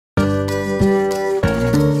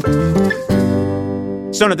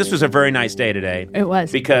Sona, this was a very nice day today. It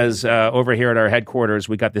was. Because over here at our headquarters,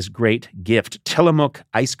 we got this great gift, Tillamook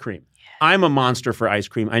ice cream. I'm a monster for ice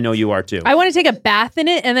cream. I know you are too. I want to take a bath in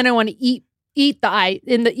it, and then I want to eat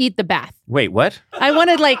the bath. Wait, what? I want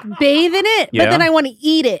to bathe in it, Yeah. but then I want to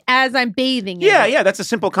eat it as I'm bathing in it. Yeah, that's a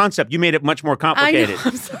simple concept. You made it much more complicated. I know,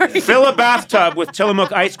 I'm sorry. Fill a bathtub with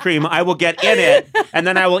Tillamook ice cream. I will get in it, and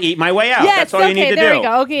then I will eat my way out. Yes, That's all you need to there do. we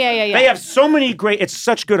go. Okay, yeah. They have so many great, it's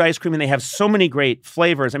such good ice cream, and they have so many great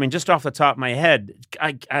flavors. I mean, just off the top of my head,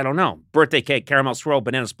 I don't know. Birthday cake, caramel swirl,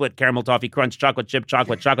 banana split, caramel toffee crunch, chocolate chip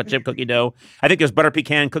cookie dough. I think there's butter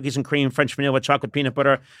pecan, cookies and cream, French vanilla, chocolate peanut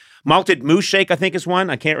butter. Malted Moose Shake, I think, is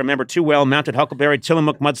one. I can't remember too well. Mounted Huckleberry,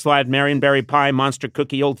 Tillamook Mudslide, Marionberry Pie, Monster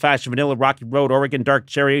Cookie, Old Fashioned Vanilla, Rocky Road, Oregon Dark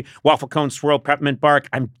Cherry, Waffle Cone Swirl, Peppermint Bark.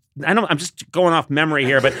 I'm just going off memory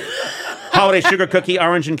here, but Holiday Sugar Cookie,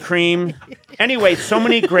 Orange and Cream. Anyway, so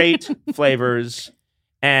many great flavors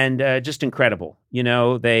and just incredible. You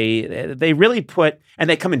know, they really put, and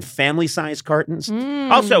they come in family-sized cartons.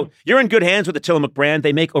 Also, you're in good hands with the Tillamook brand.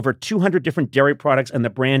 They make over 200 different dairy products, and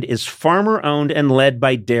the brand is farmer-owned and led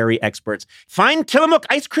by dairy experts. Find Tillamook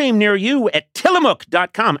ice cream near you at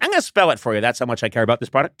tillamook.com. I'm going to spell it for you. That's how much I care about this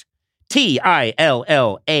product.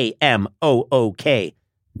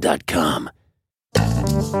 TILLAMOOK.com.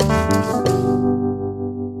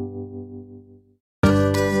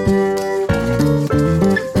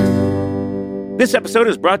 This episode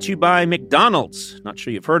is brought to you by McDonald's. Not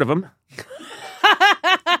sure you've heard of them.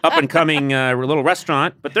 Up-and-coming little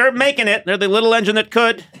restaurant, but they're making it. They're the little engine that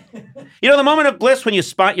could. You know, the moment of bliss when you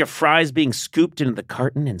spot your fries being scooped into the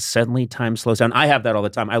carton and suddenly time slows down. I have that all the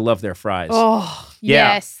time. I love their fries. Oh,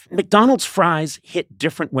 Yeah. yes. McDonald's fries hit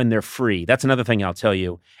different when they're free. That's another thing I'll tell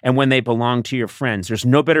you. And when they belong to your friends. There's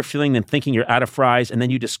no better feeling than thinking you're out of fries and then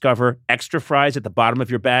you discover extra fries at the bottom of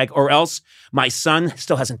your bag. Or else my son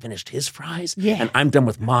still hasn't finished his fries. Yeah. And I'm done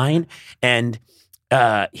with mine. And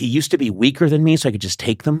he used to be weaker than me, so I could just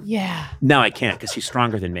take them. Yeah. Now I can't because he's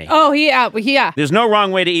stronger than me. Oh, yeah. There's no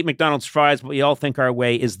wrong way to eat McDonald's fries, but we all think our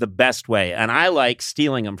way is the best way. And I like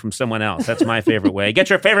stealing them from someone else. That's my favorite way. Get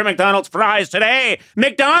your favorite McDonald's fries today.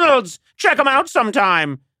 McDonald's! Check them out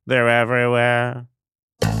sometime. They're everywhere.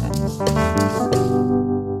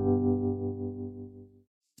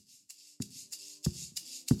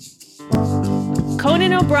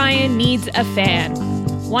 Conan O'Brien needs a fan.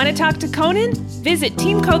 Want to talk to Conan? Visit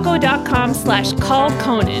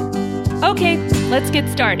teamcoco.com/callconan. Okay, let's get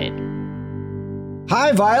started.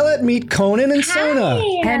 Hi, Violet. Meet Conan and Sona.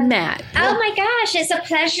 Hi. And Matt. Oh my gosh, it's a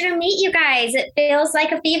pleasure to meet you guys. It feels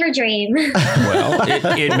like a fever dream. Well,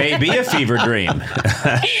 it may be a fever dream.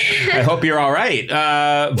 I hope you're all right.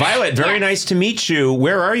 Violet, very nice to meet you.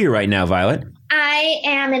 Where are you right now, Violet? I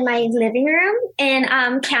am in my living room in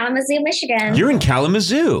Kalamazoo, Michigan. You're in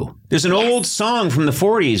Kalamazoo. There's an old song from the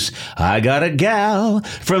 40s. I got a gal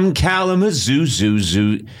from Kalamazoo, zoo,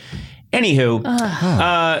 zoo. Anywho,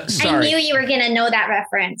 sorry. I knew you were going to know that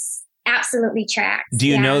reference. Absolutely tracks. Do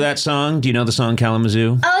you know that song? Do you know the song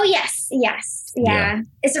Kalamazoo? Oh, yes. Yeah.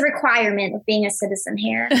 It's a requirement of being a citizen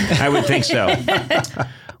here. I would think so.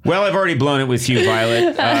 Well, I've already blown it with you,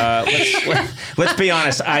 Violet. Let's be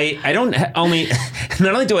honest. I don't only.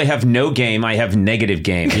 Not only do I have no game, I have negative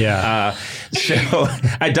game. Yeah. So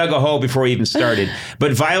I dug a hole before we even started.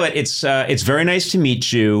 But Violet, it's very nice to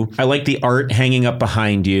meet you. I like the art hanging up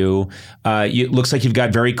behind you. It looks like you've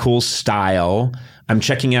got very cool style. I'm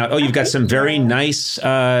checking out. Oh, you've got some very nice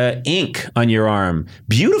ink on your arm.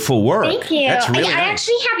 Beautiful work. Thank you. That's really I nice.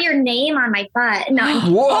 actually have your name on my butt. No,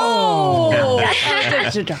 Whoa.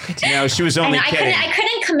 No, she was only kidding. I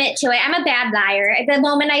couldn't commit to it. I'm a bad liar. The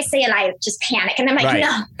moment I say it, I just panic. And I'm like, Right.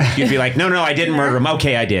 no. You'd be like, no, I didn't murder him.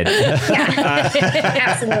 Okay, I did.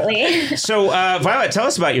 Absolutely. So, Violet, tell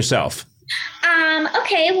us about yourself.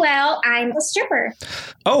 Okay, well, I'm a stripper.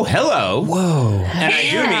 Oh, hello. Whoa. And I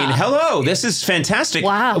do mean hello. This is fantastic.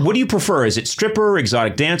 Wow. What do you prefer? Is it stripper,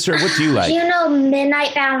 exotic dancer? What do you like? You know,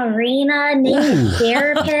 midnight ballerina, naked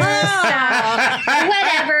therapist,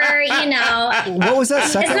 whatever, you know. What was that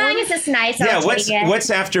As second long one? as it's nice, Yeah, I'll take it. what's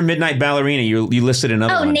after midnight ballerina? You listed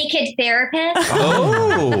another Oh, one. naked therapist.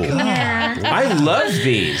 Oh, Yeah. I love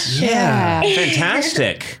these. Yeah.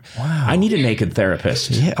 Fantastic. Wow. I need a naked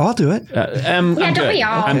therapist. Yeah, I'll do it. I'm don't good. we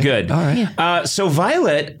all? I'm good. All right. So,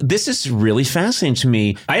 Violet, this is really fascinating to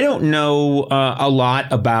me. I don't know a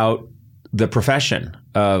lot about the profession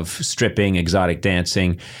of stripping, exotic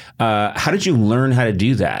dancing. How did you learn how to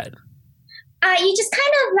do that? You just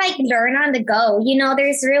kind of like learn on the go. You know,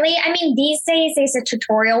 there's really, I mean, these days there's a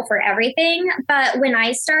tutorial for everything. But when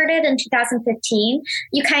I started in 2015,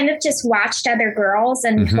 you kind of just watched other girls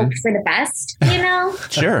and hoped for the best, you know?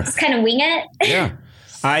 Sure. Just kind of wing it. Yeah.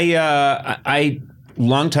 I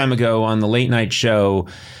long time ago on the late night show,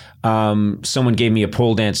 someone gave me a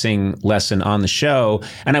pole dancing lesson on the show,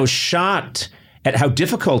 and I was shocked at how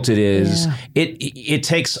difficult it is. Yeah. It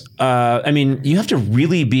takes, you have to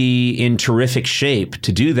really be in terrific shape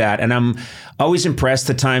to do that. And I'm always impressed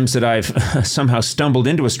the times that I've somehow stumbled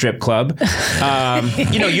into a strip club.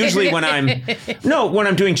 Usually when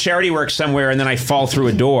I'm doing charity work somewhere and then I fall through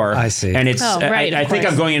a door. I see. And it's, I think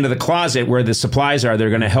I'm going into the closet where the supplies are. They're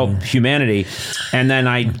going to help humanity. And then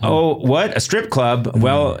a strip club?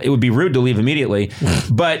 Well, it would be rude to leave immediately.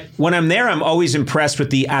 But when I'm there, I'm always impressed with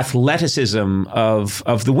the athleticism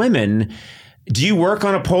of the women. Do you work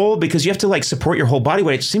on a pole? Because you have to support your whole body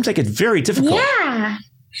weight. It seems like it's very difficult. Yeah.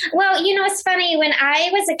 Well, it's funny. When I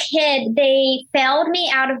was a kid, they failed me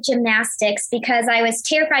out of gymnastics because I was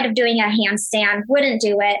terrified of doing a handstand, wouldn't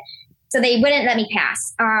do it. So they wouldn't let me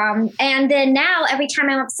pass. And then now every time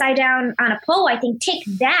I'm upside down on a pole, I think, take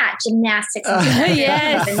that, gymnastics.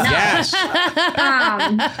 Yes. Yes.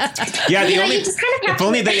 You just kind of have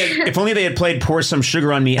if only they had played Pour Some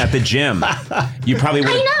Sugar on Me at the gym, you probably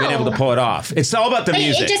would have been able to pull it off. It's all about the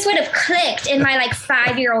music. It just would have clicked in my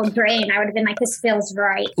 5-year-old brain. I would have been like, this feels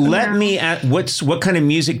right. Let me ask, what kind of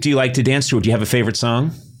music do you like to dance to? Do you have a favorite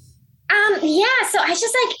song? So I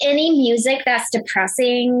just like any music that's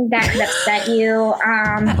depressing, that could upset you.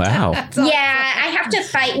 Wow. Yeah, I have to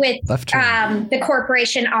fight with the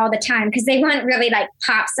corporation all the time because they want really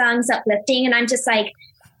pop songs uplifting. And I'm just like,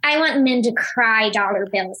 I want men to cry dollar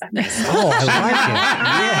bills on my song. Oh, I like it.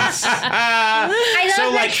 Yes.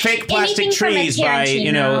 I love Fake Plastic Trees by,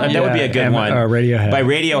 that would be a good one. Radiohead. By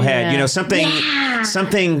Radiohead.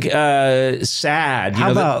 Something sad.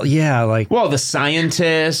 How about, The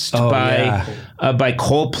Scientist by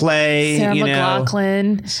Coldplay. Sarah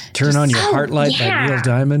McLachlan. Turn on Your Heart Light by Neil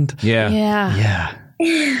Diamond. Yeah.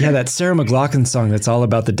 Yeah, that Sarah McLachlan song that's all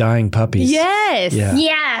about the dying puppies. Yes. Yeah.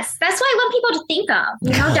 Yes. That's what I want people to think of.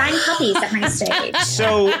 Dying puppies at my stage.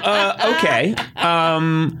 So, okay. I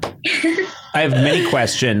have many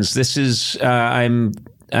questions. This is, I'm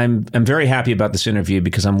very happy about this interview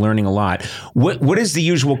because I'm learning a lot. What is the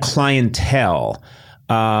usual clientele?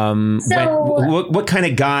 What kind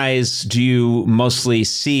of guys do you mostly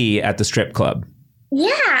see at the strip club?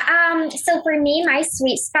 Yeah. So for me, my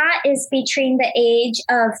sweet spot is between the age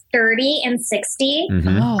of 30 and 60.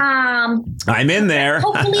 Mm-hmm. I'm in there.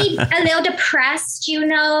 Hopefully a little depressed, a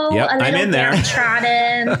little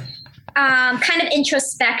downtrodden. Kind of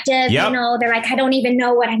introspective, they're like, I don't even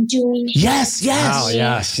know what I'm doing. Yes. Oh,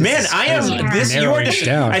 yes. Man, I am this.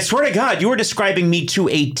 I swear to God, you were describing me to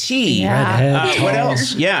a T. Redhead, what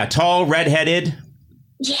else? Yeah, tall, redheaded.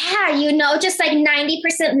 Yeah, just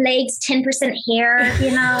 90% legs, 10% hair,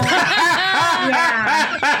 Yeah.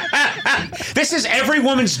 This is every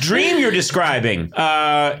woman's dream you're describing.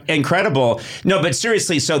 Incredible. No, but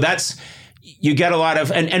seriously, so you get a lot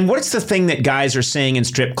of, and what's the thing that guys are saying in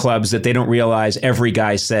strip clubs that they don't realize every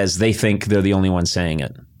guy says? They think they're the only one saying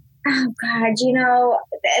it. Oh God,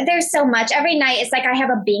 there's so much. Every night it's like I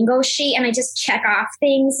have a bingo sheet and I just check off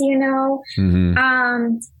things,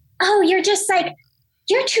 Mm-hmm. You're just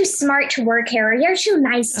you're too smart to work here. You're too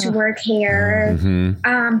nice to work here.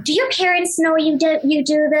 Mm-hmm. Do your parents know you do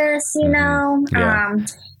this?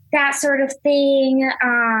 That sort of thing.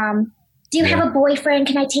 Do you have a boyfriend?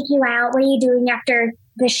 Can I take you out? What are you doing after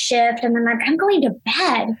the shift? And then I'm going to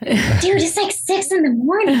bed. Dude, it's 6 a.m.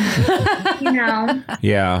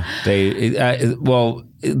 Yeah.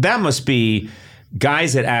 That must be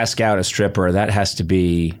guys that ask out a stripper. That has to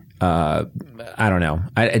be, I don't know.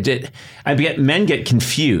 Men get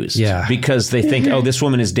confused because they think, this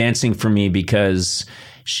woman is dancing for me because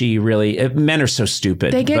she really, men are so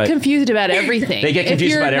stupid. They get confused about everything.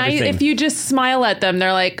 Everything. If you just smile at them,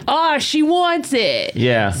 they're like, oh, she wants it.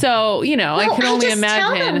 Yeah. So, I can only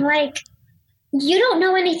imagine. Tell them, you don't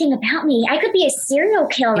know anything about me. I could be a serial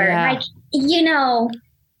killer. Yeah.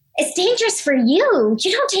 It's dangerous for you.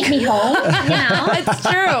 You don't take me home. It's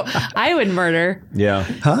true. I would murder. Yeah.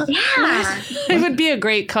 Huh? Yeah. It would be a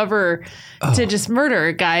great cover to just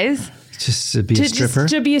murder guys. Just to be a stripper?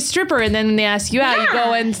 To be a stripper. And then when they ask you out, you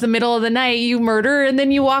go in the middle of the night, you murder, and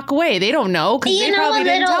then you walk away. They don't know because they probably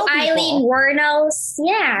didn't tell people. Eileen Wuornos.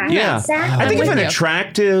 Yeah. Exactly. I think if an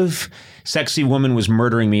attractive, sexy woman was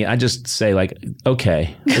murdering me, I'd just say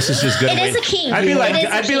okay, this is as good. It is a kink. I'd be like,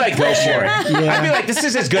 go for it. Yeah. I'd be like, this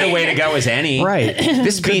is as good a way to go as any. Right.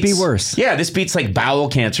 This could be worse. Yeah, this beats bowel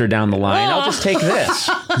cancer down the line. I'll just take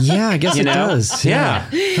this. Yeah, I guess it does. Yeah.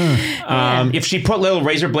 If she put little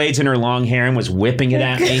razor blades in her long hair and was whipping it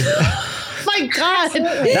at me. My my God.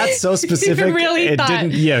 That's so specific. really it thought-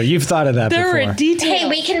 didn't. Yeah, you've thought of that There before. were details. Hey,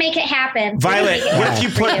 we can make it happen. Violet, what if you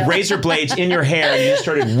put razor blades in your hair and you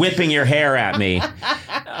started whipping your hair at me?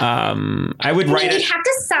 I would write You'd it. have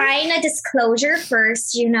to sign a disclosure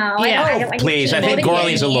first, you know. Yeah. I don't want you Please, I think voting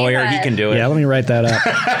Gorley's a me, lawyer. He but can do it. Yeah, let me write that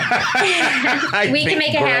up. We can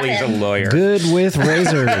make it Gorley's happen. a lawyer. Good with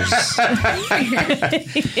razors.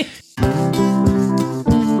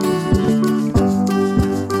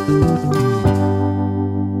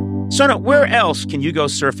 Sona, where else can you go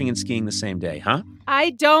surfing and skiing the same day, huh?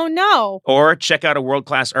 I don't know. Or check out a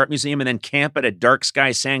world-class art museum and then camp at a dark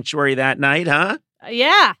sky sanctuary that night, huh?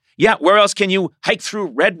 Yeah. Yeah, where else can you hike through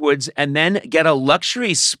redwoods and then get a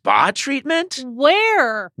luxury spa treatment?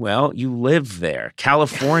 Where? Well, you live there,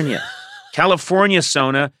 California. California,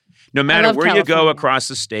 Sona. No matter love where you go California. across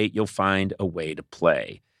the state, you'll find a way to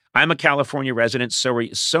play. I'm a California resident, so are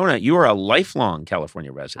you. Sona, you are a lifelong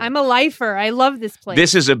California resident. I'm a lifer. I love this place.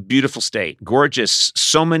 This is a beautiful state, gorgeous,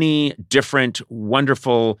 so many different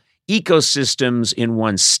wonderful ecosystems in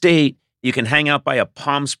one state. You can hang out by a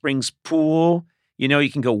Palm Springs pool. You know,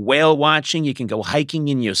 you can go whale watching. You can go hiking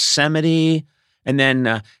in Yosemite. And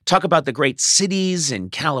then talk about the great cities in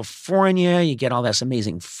California. You get all this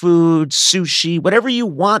amazing food, sushi, whatever you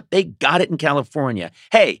want, they got it in California.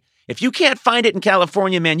 Hey, if you can't find it in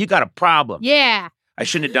California, man, you got a problem. Yeah. I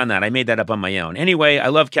shouldn't have done that. I made that up on my own. Anyway, I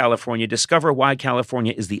love California. Discover why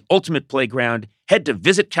California is the ultimate playground. Head to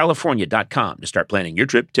visitcalifornia.com to start planning your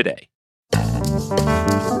trip today.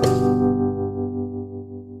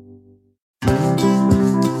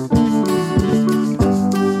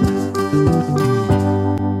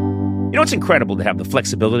 You know, it's incredible to have the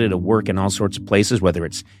flexibility to work in all sorts of places, whether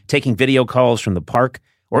it's taking video calls from the park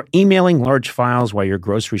or emailing large files while you're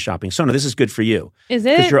grocery shopping. Sona, this is good for you. Is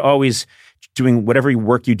Because it? you're always doing whatever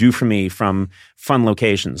work you do for me from fun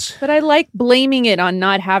locations. But I like blaming it on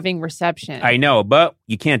not having reception. I know, but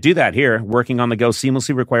you can't do that here. Working on the go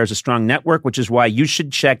seamlessly requires a strong network, which is why you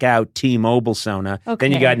should check out T-Mobile, Sona.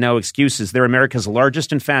 Then you Okay. got no excuses. They're America's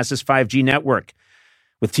largest and fastest 5G network.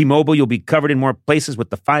 With T-Mobile, you'll be covered in more places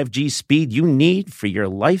with the 5G speed you need for your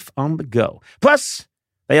life on the go. Plus,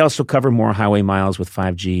 they also cover more highway miles with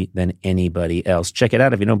 5G than anybody else. Check it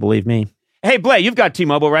out if you don't believe me. Hey, Blay, you've got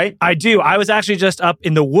T-Mobile, right? I do. I was actually just up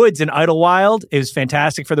in the woods in Idlewild. It was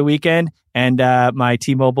fantastic for the weekend, and my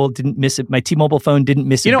T-Mobile didn't miss it. My T-Mobile phone didn't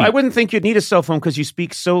miss it. You know, I wouldn't think you'd need a cell phone because you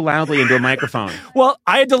speak so loudly into a microphone. Well,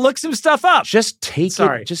 I had to look some stuff up. Just take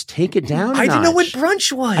Sorry. it. Just take it down. I a didn't know what notch.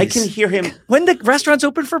 brunch was. I can hear him. when the restaurant's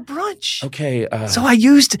open for brunch. Okay. So I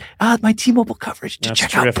used my T-Mobile coverage to That's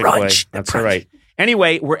check out terrific, brunch. Blay. The That's brunch. all right.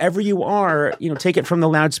 Anyway, wherever you are, take it from the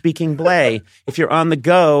loud-speaking Blay. If you're on the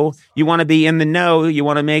go, you want to be in the know, you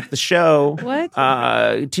want to make the show. What?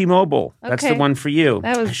 T-Mobile. That's the Okay. one for you.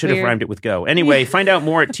 That was I should have weird. rhymed it with go. Anyway, find out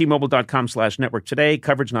more at T-Mobile.com/network today.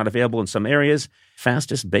 Coverage not available in some areas.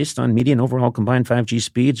 Fastest based on median overall combined 5G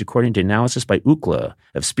speeds, according to analysis by Ookla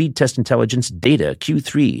of Speed Test Intelligence data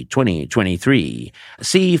Q3 2023.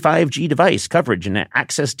 See 5G device coverage and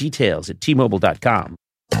access details at T-Mobile.com.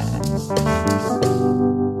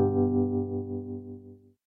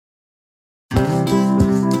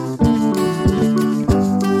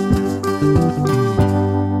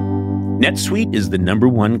 NetSuite is the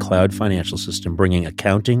 #1 cloud financial system, bringing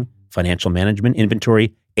accounting, financial management,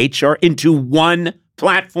 inventory, HR into one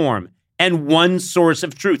platform and one source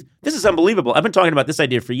of truth. This is unbelievable. I've been talking about this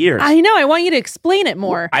idea for years. I know. I want you to explain it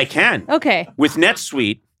more. I can. Okay. With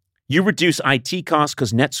NetSuite, you reduce IT costs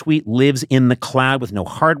because NetSuite lives in the cloud with no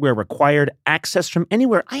hardware required, access from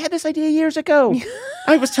anywhere. I had this idea years ago.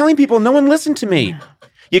 I was telling people, no one listened to me.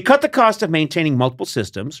 You cut the cost of maintaining multiple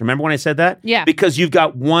systems. Remember when I said that? Yeah. Because you've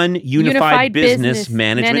got one unified business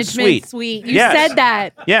management suite. You Yes. said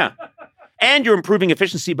that. Yeah. And you're improving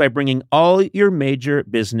efficiency by bringing all your major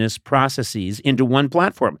business processes into one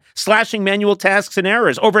platform, slashing manual tasks and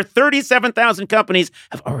errors. Over 37,000 companies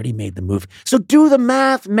have already made the move. So do the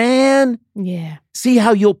math, man. Yeah. See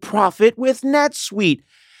how you'll profit with NetSuite.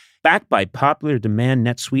 Backed by popular demand,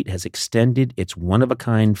 NetSuite has extended its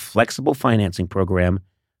one-of-a-kind flexible financing program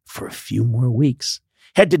for a few more weeks.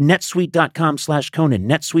 Head to netsuite.com/Conan,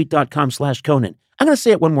 netsuite.com/Conan. I'm going to say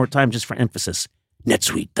it one more time just for emphasis.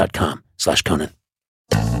 netsuite.com/Conan.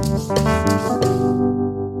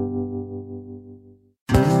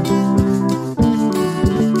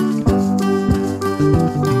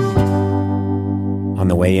 On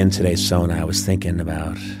the way in today, Sona, I was thinking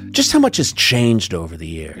about just how much has changed over the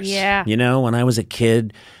years. Yeah. You know, when I was a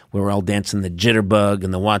kid, we were all dancing the jitterbug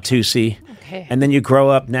and the Watusi. Okay. And then you grow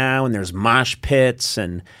up now and there's mosh pits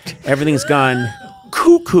and everything's gone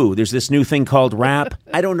cuckoo. There's this new thing called rap.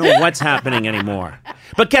 I don't know what's happening anymore.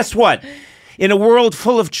 But guess what? In a world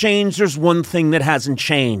full of change, there's one thing that hasn't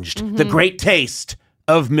changed. The great taste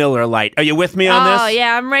of Miller Lite. Are you with me on this? Oh,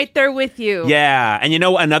 yeah, I'm right there with you. Yeah. And you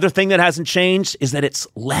know, another thing that hasn't changed is that it's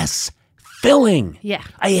less filling. Yeah.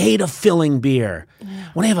 I hate a filling beer.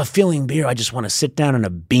 When I have a filling beer, I just want to sit down in a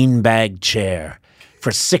beanbag chair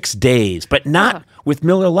for 6 days, but not with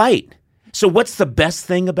Miller Lite. So what's the best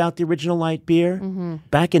thing about the original light beer?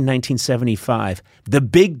 Back in 1975, the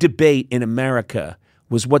big debate in America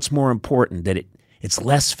was what's more important, that it's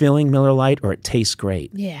less filling, Miller Lite, or it tastes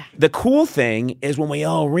great. Yeah. The cool thing is when we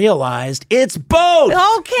all realized it's both.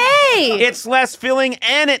 Okay. It's less filling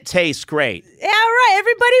and it tastes great. Yeah, right.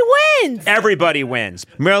 Everybody wins. Everybody wins.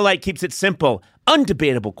 Miller Lite keeps it simple.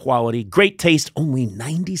 Undebatable quality, great taste, only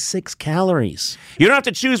 96 calories. You don't have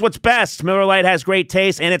to choose what's best. Miller Lite has great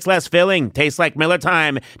taste and it's less filling. Tastes like Miller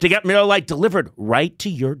time. To get Miller Lite delivered right to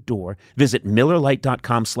your door, visit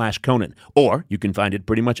MillerLite.com/Conan. Or you can find it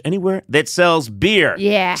pretty much anywhere that sells beer.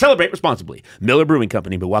 Yeah. Celebrate responsibly. Miller Brewing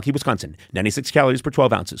Company, Milwaukee, Wisconsin. 96 calories per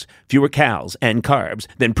 12 ounces. Fewer calories and carbs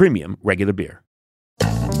than premium regular beer.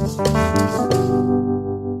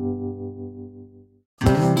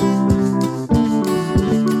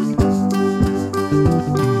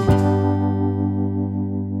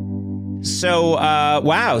 So,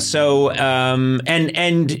 wow. So,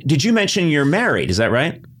 and did you mention you're married? Is that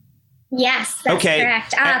right? Yes, that's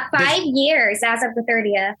correct. 5 years as of the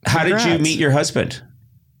 30th. How did you meet your husband?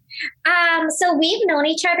 So we've known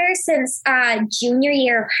each other since junior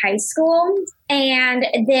year of high school. And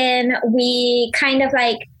then we kind of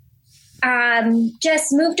like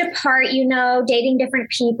just moved apart, dating different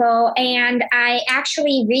people. And I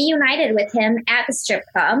actually reunited with him at the strip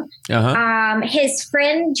club. His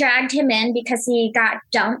friend dragged him in because he got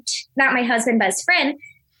dumped. Not my husband, but his friend.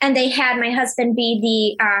 And they had my husband be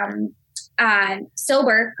the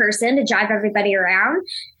sober person to drive everybody around.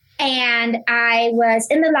 And I was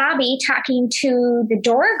in the lobby talking to the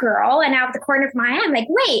door girl. And out of the corner of my eye, I'm like,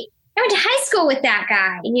 wait, I went to high school with that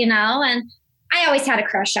guy, and I always had a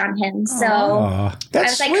crush on him. So I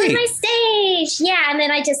was like, come to my stage. Yeah. And then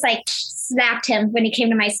I just like slapped him when he came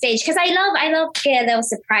to my stage. Cause I love a little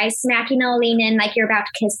surprise smack, lean in like you're about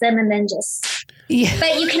to kiss them and then just,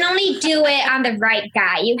 but you can only do it on the right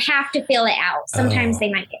guy. You have to feel it out. Sometimes they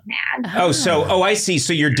might get mad. I see.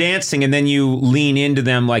 So you're dancing and then you lean into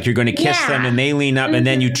them like you're going to kiss them and they lean up and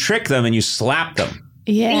then you trick them and you slap them.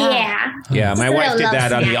 Yeah. Yeah. My wife did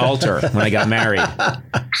that on the altar when I got married.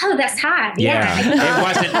 Oh, that's hot.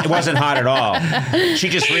 Yeah. It wasn't hot at all. She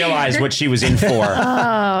just realized what she was in for.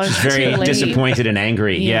 Oh, she's very disappointed and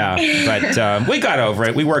angry. Yeah. But we got over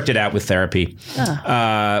it. We worked it out with therapy.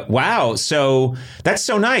 Wow. So that's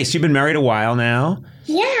so nice. You've been married a while now.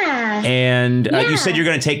 Yeah. And you said you're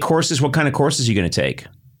going to take courses. What kind of courses are you going to take?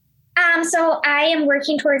 So I am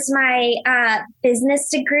working towards my business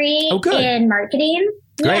degree in marketing.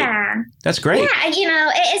 Great. Yeah. That's great. Yeah.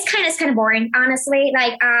 It's kind of boring, honestly.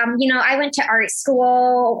 Like, I went to art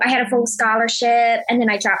school. I had a full scholarship and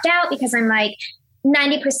then I dropped out because I'm like,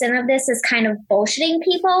 90% of this is kind of bullshitting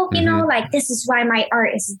people, like this is why my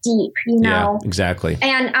art is deep, Yeah, exactly.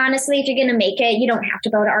 And honestly, if you're going to make it, you don't have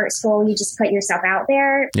to go to art school. You just put yourself out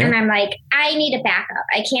there. Yeah. And I'm like, I need a backup.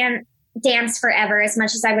 I can't dance forever as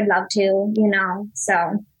much as I would love to,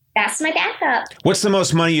 so that's my backup. What's the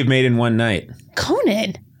most money you've made in one night?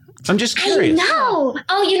 Conan. I'm just curious. I know.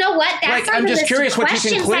 Oh, you know what? That's I'm just curious what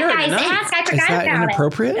you can clear that guys tonight. ask. I forgot Is that about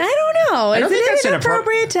inappropriate? I don't know. I don't think that's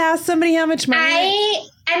inappropriate to ask somebody how much money?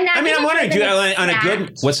 I'm wondering, do you on a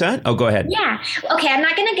good, what's that? Oh, go ahead. Yeah. Okay. I'm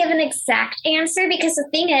not going to give an exact answer because the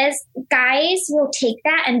thing is, guys will take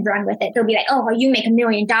that and run with it. They'll be like, oh, well, you make $1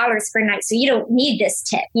 million per night, so you don't need this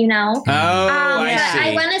tip, Oh, I see.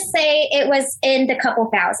 I want to say it was in the couple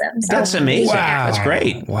thousand. So. That's amazing. Wow. That's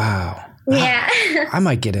great. Wow. Yeah. I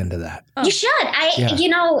might get into that. You should.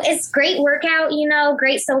 It's great workout,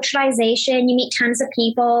 great socialization. You meet tons of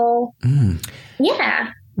people.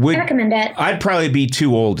 Yeah. I recommend it. I'd probably be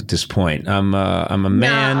too old at this point. I'm a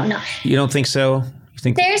man. No. You don't think so?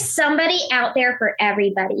 There's somebody out there for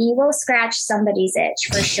everybody. You will scratch somebody's itch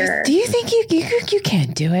for sure. Do you think you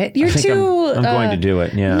can't do it? You're I'm going to do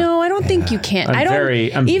it. Yeah. No, I don't think you can. I'm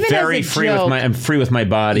very free with my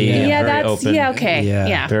body. Yeah, I'm very that's open. yeah. Okay.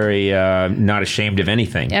 Yeah. Very not ashamed of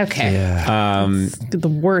anything. Okay. Yeah. The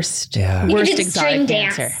worst. You could Worst do the string exotic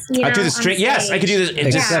dance. dancer. I'll do the string. Yes, I could do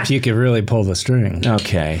this. Except you could really pull the string.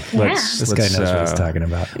 Okay. This guy knows what he's talking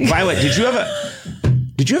about. Violet, did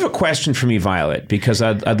you have a question for me, Violet? Because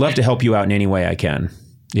I'd love to help you out in any way I can.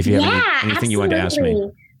 If you have anything you want to ask me.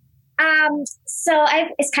 So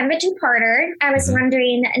it's kind of a two-parter. I was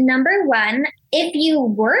wondering, number one, if you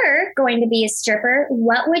were going to be a stripper,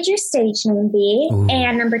 what would your stage name be? Ooh.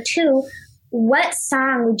 And number two, what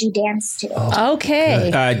song would you dance to?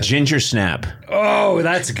 Okay. Ginger Snap. Oh,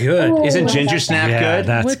 that's good. Ooh, Isn't Ginger Snap good?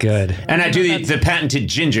 That's good. And I do the patented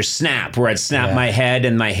Ginger Snap, where I'd snap my head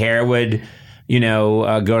and my hair would,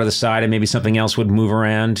 go to the side and maybe something else would move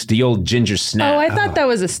around. The old Ginger Snap. Oh, I thought that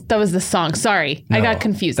was the song. Sorry, I got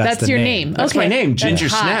confused. That's your name. That's my name, Ginger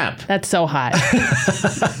Snap. That's so hot.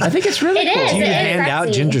 I think it's really cool. Is. You It is hand out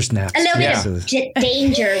sexy. Ginger Snaps. A little bit of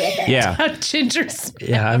danger with it. Yeah. Ginger.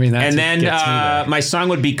 Yeah, I mean, that's And then my song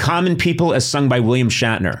would be Common People, as sung by William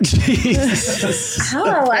Shatner.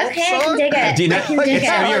 Oh, okay. I can dig it. Do you know, I can dig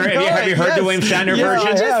it. have you heard the William Shatner version?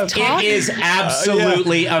 I have. It is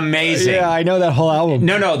absolutely amazing. Yeah, I know that whole album.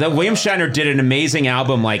 No, the William Shatner did an amazing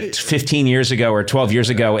album like 15 years ago or 12 years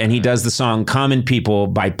ago, and he does the song Common People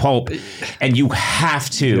by Pulp, and you have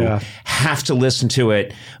to listen to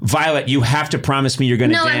it. Violet, you have to promise me you're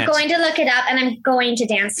going to dance. No, I'm going to look it up, and I'm going to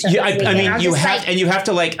dance to it. I mean, you have, and you have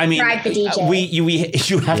to bribe the DJ.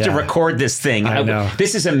 You have to record this thing. I know.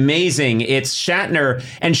 This is amazing. It's Shatner,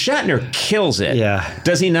 and Shatner kills it. Yeah.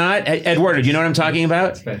 Does he not? Eduardo, do you know what I'm talking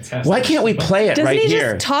about? It's fantastic. Why can't we play it Doesn't right he just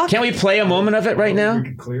here? talk? Can't we play a moment of it right now? We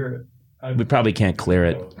can clear it. We probably can't clear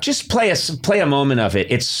it. Just play a moment of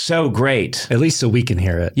it. It's so great. At least so we can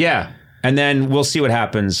hear it. Yeah. And then we'll see what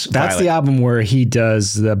happens. That's Violet. the album where he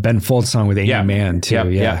does the Ben Folds song with Amy Mann, too.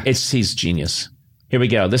 Yeah. He's genius. Here we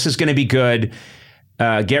go. This is going to be good.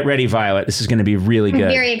 Get ready, Violet. This is going to be really good. I'm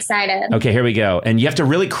very excited. Okay, here we go. And you have to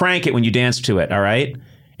really crank it when you dance to it, all right?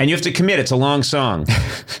 And you have to commit. It's a long song.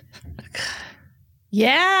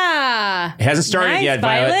 Yeah. It hasn't started Nice, yet,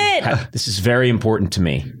 Violet. This is very important to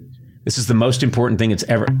me. This is the most important thing it's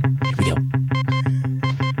ever. Here we go.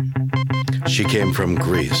 She came from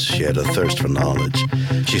Greece. She had a thirst for knowledge.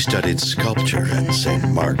 She studied sculpture at St.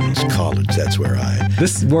 Martin's College. That's where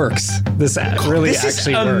This works. This really This is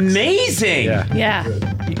actually works. amazing. Yeah.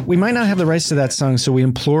 We might not have the rights to that song, so we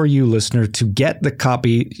implore you, listener, to get the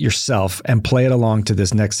copy yourself and play it along to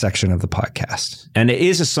this next section of the podcast. And it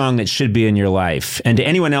is a song that should be in your life. And to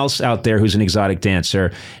anyone else out there who's an exotic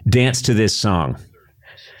dancer, dance to this song.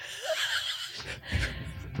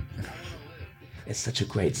 It's such a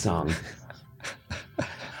great song.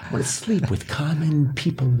 I want to sleep with common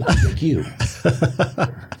people like you.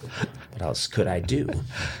 What else could I do?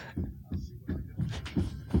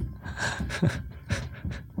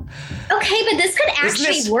 Okay, but this could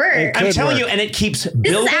actually work. I'm telling you, and it keeps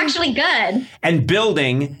building. This is actually good. And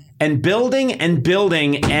building and building and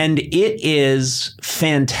building, and it is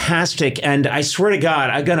fantastic. And I swear to God,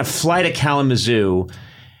 I'm going to fly to Kalamazoo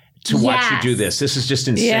to watch you do this. This is just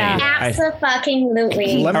insane. Yeah.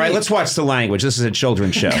 Absolutely. All right, let's watch the language. This is a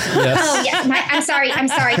children's show. Oh yeah, I'm sorry,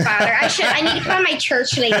 Father. I need to put on my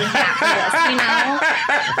church lady hat for this.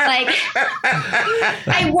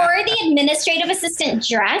 I wore the administrative assistant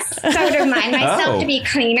dress so I would remind myself to be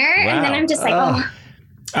cleaner, and then I'm just like,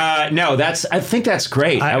 no, I think that's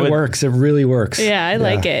great. It works. It really works. Yeah, I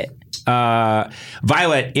like it.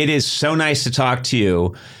 Violet, it is so nice to talk to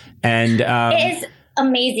you. And it is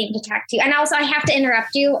amazing to talk to you. And also, I have to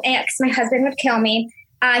interrupt you because my husband would kill me.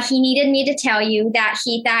 He needed me to tell you that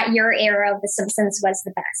he thought your era of The Simpsons was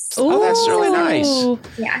the best. Oh, that's really nice.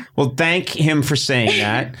 Yeah. Well, thank him for saying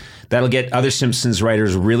that. That'll get other Simpsons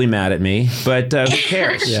writers really mad at me, but who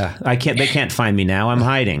cares? They can't find me now. I'm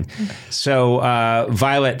hiding. So,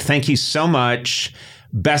 Violet, thank you so much.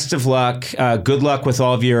 Best of luck. Good luck with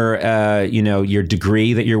all of your, your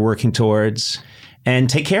degree that you're working towards. And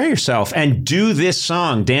take care of yourself and do this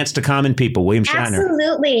song, Dance to Common People, William Shatner.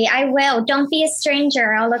 Absolutely. I will. Don't be a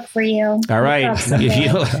stranger. I'll look for you. All right.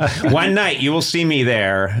 One night you will see me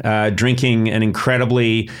there drinking an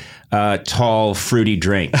incredibly tall, fruity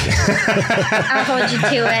drink. I'll hold you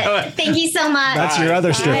to it. Thank you so much. That's your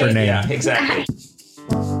other stripper name. Yeah, exactly.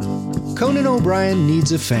 Conan O'Brien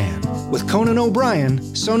Needs a Fan with Conan O'Brien,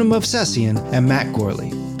 Sonam Movsesian, and Matt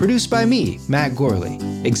Gorley. Produced by me, Matt Gorley.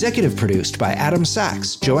 Executive produced by Adam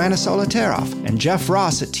Sachs, Joanna Solitaroff, and Jeff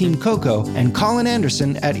Ross at Team Coco, and Colin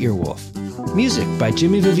Anderson at Earwolf. Music by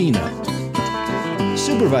Jimmy Vivino.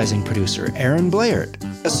 Supervising producer, Aaron Blaird.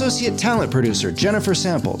 Associate talent producer, Jennifer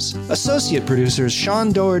Samples. Associate producers,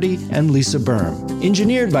 Sean Doherty and Lisa Berm.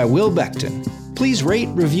 Engineered by Will Beckton. Please rate,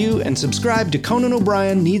 review, and subscribe to Conan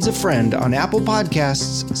O'Brien Needs a Friend on Apple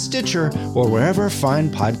Podcasts, Stitcher, or wherever fine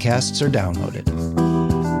podcasts are downloaded.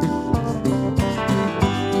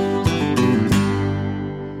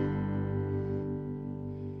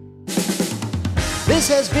 This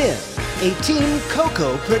has been a Team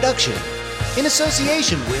Coco production. in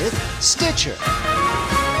association with Stitcher.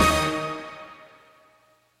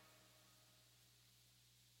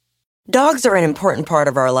 Dogs are an important part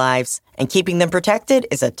of our lives, and keeping them protected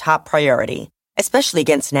is a top priority, especially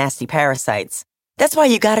against nasty parasites. That's why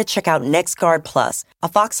you gotta check out NexGard Plus,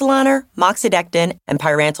 Afoxolaner, Moxidectin, and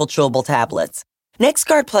Pyrantel chewable tablets.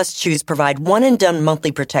 NexGard Plus chews provide one-and-done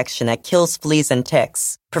monthly protection that kills fleas and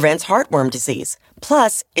ticks, prevents heartworm disease.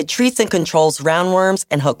 Plus, it treats and controls roundworms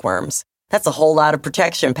and hookworms. That's a whole lot of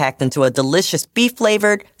protection packed into a delicious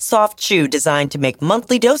beef-flavored, soft chew designed to make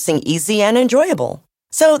monthly dosing easy and enjoyable.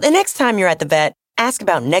 So the next time you're at the vet, ask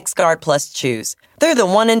about NexGard Plus chews. They're the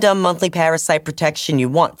one-and-done monthly parasite protection you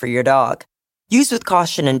want for your dog. Use with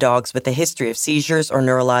caution in dogs with a history of seizures or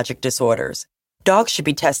neurologic disorders. Dogs should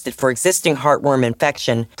be tested for existing heartworm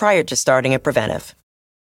infection prior to starting a preventive.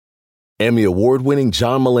 Emmy award-winning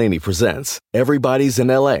John Mulaney presents Everybody's in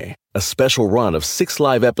L.A., a special run of 6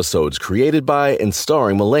 live episodes created by and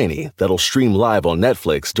starring Mulaney that'll stream live on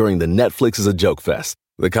Netflix during the Netflix is a Joke Fest.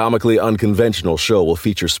 The comically unconventional show will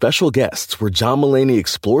feature special guests where John Mulaney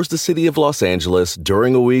explores the city of Los Angeles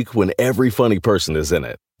during a week when every funny person is in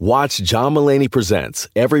it. Watch John Mulaney Presents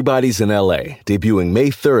Everybody's in L.A., debuting May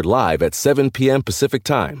 3rd live at 7 p.m. Pacific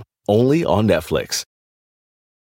Time, only on Netflix.